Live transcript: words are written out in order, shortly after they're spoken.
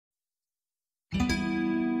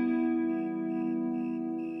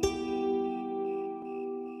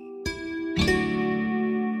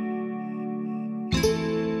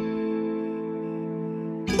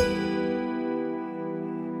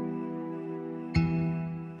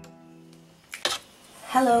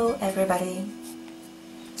Hello everybody!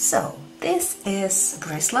 So this is a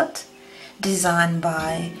bracelet designed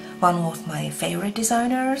by one of my favorite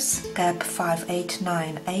designers,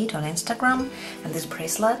 Gab5898 on Instagram, and this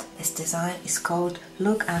bracelet, this design is called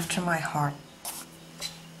Look After My Heart.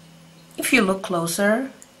 If you look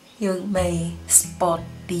closer, you may spot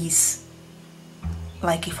these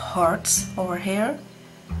like if hearts over here.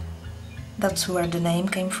 That's where the name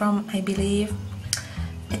came from, I believe.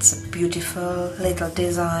 It's a beautiful little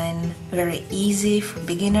design, very easy for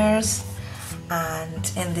beginners, and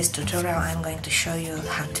in this tutorial I'm going to show you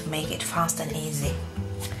how to make it fast and easy.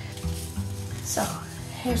 So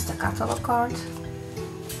here's the catalog card,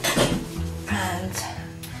 and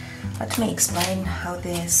let me explain how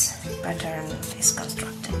this pattern is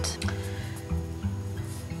constructed.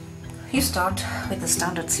 You start with the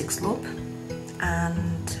standard 6 loop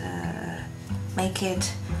and make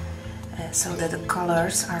it so that the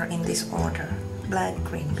colors are in this order: black,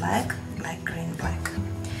 green, black, black, green, black.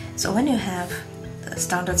 So when you have the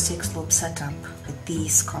standard 6 loop set up with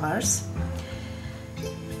these colors,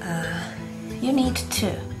 you need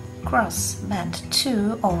to cross band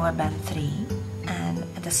 2 over band 3, and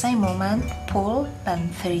at the same moment pull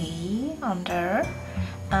band 3 under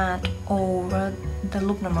and over the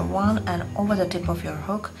loop number 1 and over the tip of your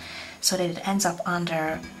hook so that it ends up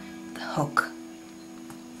under the hook.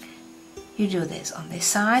 You do this on this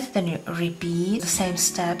side, then you repeat the same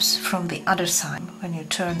steps from the other side when you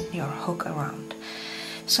turn your hook around.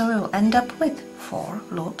 So we will end up with 4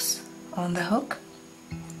 loops on the hook,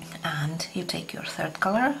 and you take your third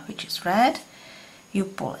color, which is red, you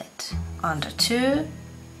pull it under 2,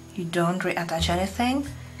 you don't reattach anything,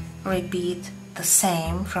 repeat the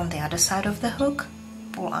same from the other side of the hook,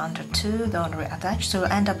 pull under 2, don't reattach, so you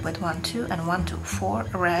end up with 1, 2 and 1, 2, 4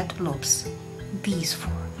 red loops. These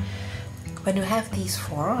 4. When you have these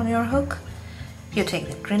 4 on your hook, you take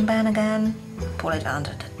the green band again, pull it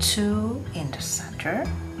under the 2 in the center.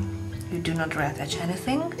 You do not reattach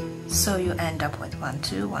anything, so you end up with 1,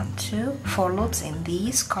 2, 1, 2, 4 loops in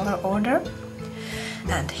these color order.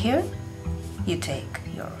 And here you take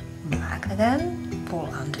your black again, pull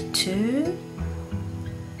under 2,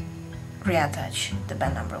 reattach the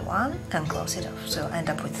band number 1 and close it off. So you end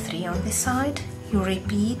up with 3 on this side. You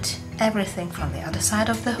repeat everything from the other side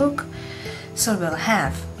of the hook. So we'll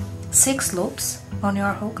have 6 loops on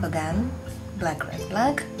your hook again, black, red,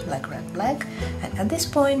 black, black, red, black, and at this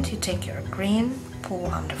point you take your green, pull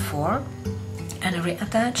under 4 and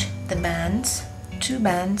reattach the bands, 2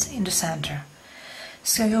 bands in the center.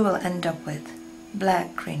 So you will end up with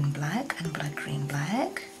black, green, black and black, green,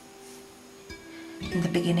 black in the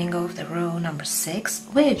beginning of the row number 6,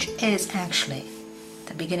 which is actually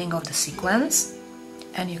the beginning of the sequence,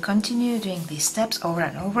 and you continue doing these steps over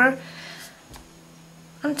and over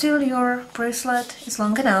until your bracelet is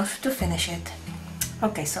long enough to finish it.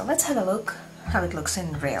 Okay, so let's have a look how it looks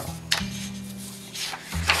in real.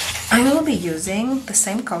 I will be using the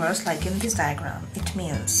same colors like in this diagram. It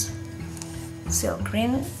means silk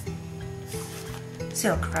green,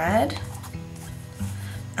 silk red,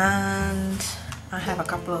 and I have a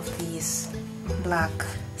couple of these black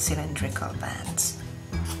cylindrical bands.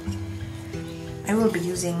 I will be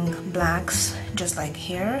using blacks just like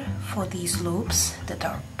here for these loops that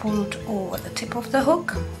are pulled over the tip of the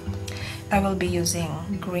hook. I will be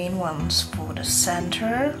using green ones for the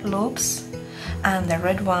center loops and the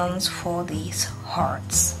red ones for these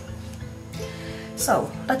hearts.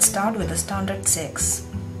 So let's start with the standard 6.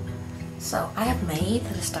 So I have made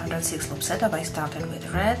the standard 6 loop setup. I started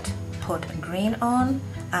with red, put a green on,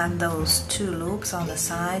 and those 2 loops on the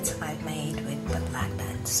sides I made with the black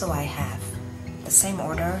band. So I have the same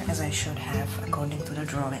order as I should have according to the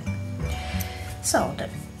drawing. So the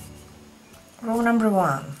row number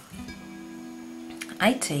 1,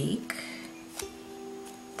 I take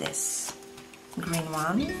this green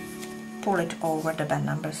one, pull it over the band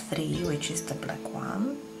number 3, which is the black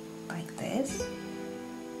one, like this,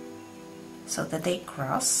 so that they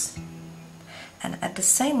cross, and at the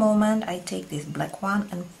same moment I take this black one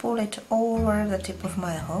and pull it over the tip of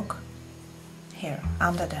my hook, here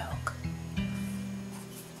under the hook,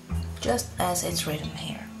 just as it's written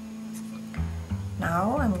here.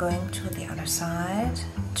 Now I'm going to the other side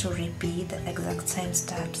to repeat the exact same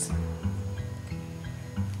steps.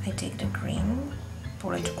 I take the green,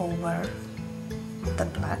 pull it over the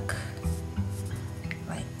black,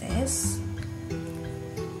 like this,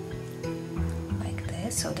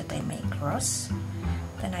 so that they may cross.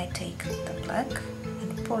 Then I take the black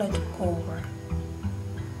and pull it over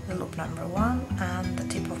the loop number 1 and the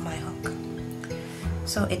tip of my hook.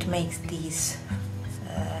 So it makes these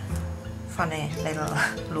funny little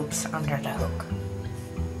loops under the hook.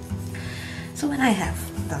 So when I have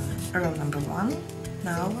done row number 1,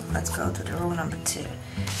 now let's go to the row number 2.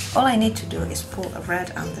 All I need to do is pull a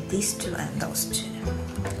red under these two and those two.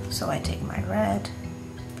 So I take my red,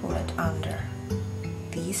 pull it under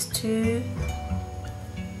these two.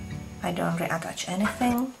 I don't reattach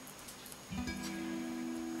anything.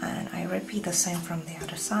 And I repeat the same from the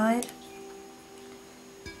other side.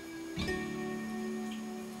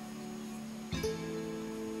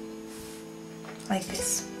 Like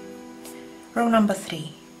this. Row number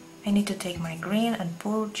 3. I need to take my green and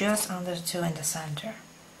pull just under the two in the center.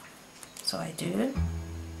 So I do.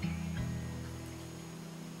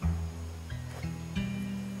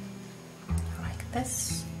 Like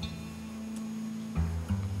this.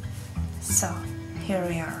 So, here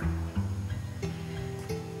we are.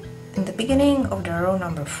 In the beginning of the row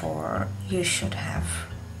number 4, you should have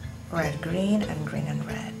red, green and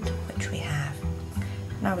red, which we have.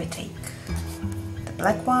 Now we take the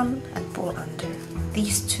black one and pull under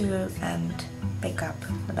these two and pick up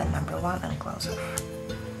the band number 1 and close off.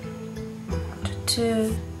 Under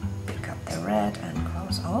 2, pick up the red and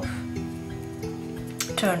close off.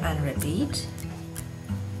 Turn and repeat.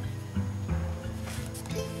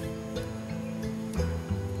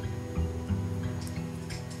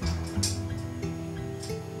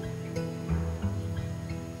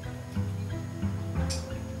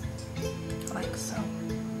 Like so.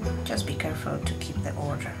 Just be careful to keep the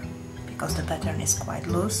order, because the pattern is quite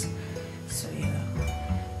loose, so you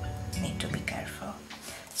need to be careful.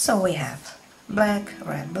 So we have black,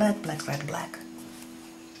 red, black, black, red, black,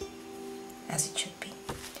 as it should be.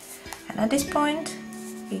 And at this point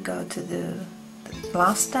we go to the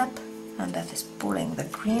last step, and that is pulling the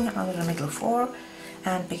green out of the middle 4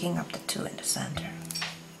 and picking up the 2 in the center.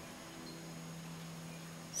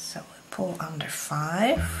 So we pull under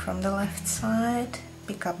 5 from the left side,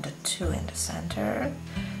 pick up the 2 in the center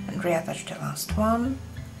and reattach the last one,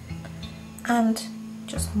 and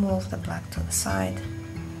just move the black to the side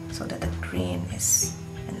so that the green is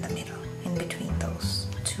in the middle, in between those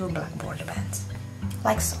two black border bands,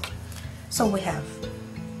 like so. So we have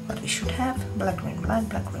what we should have: black, green, black,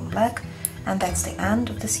 black, green, black, and that's the end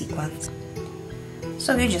of the sequence.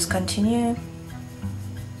 So you just continue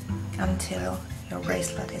until your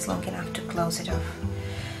bracelet is long enough to close it off,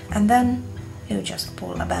 and then you just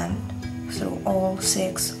pull a band through all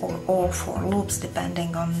 6 or all 4 loops,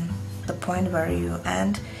 depending on the point where you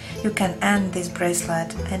end. You can end this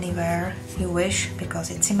bracelet anywhere you wish, because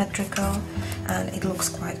it's symmetrical and it looks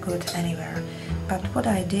quite good anywhere. But what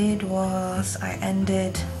I did was I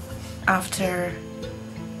ended after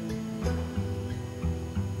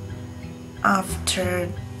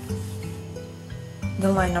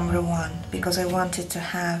the line number 1, because I wanted to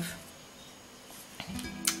have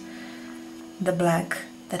the black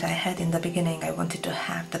that I had in the beginning. I wanted to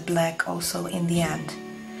have the black also in the end.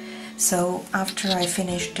 So after I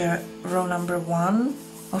finished the row number 1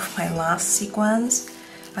 of my last sequence,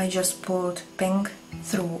 I just pulled pink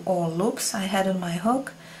through all loops I had on my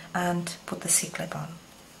hook and put the C-clip on.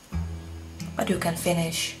 But you can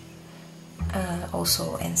finish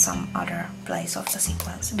also in some other place of the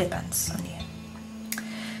sequence, it depends on you.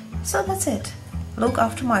 So that's it. Look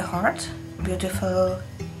after my heart. Beautiful,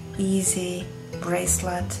 easy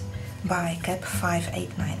bracelet by Cap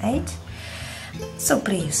 5898. So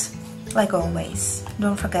please, like always,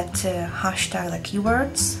 don't forget to hashtag the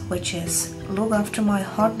keywords, which is look after my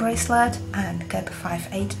heart bracelet and Cap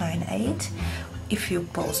 5898 if you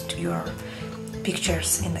post your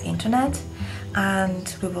pictures in the internet,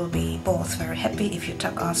 and we will be both very happy if you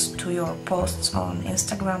tag us to your posts on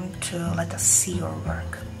Instagram to let us see your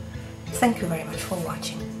work. Thank you very much for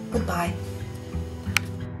watching. Goodbye.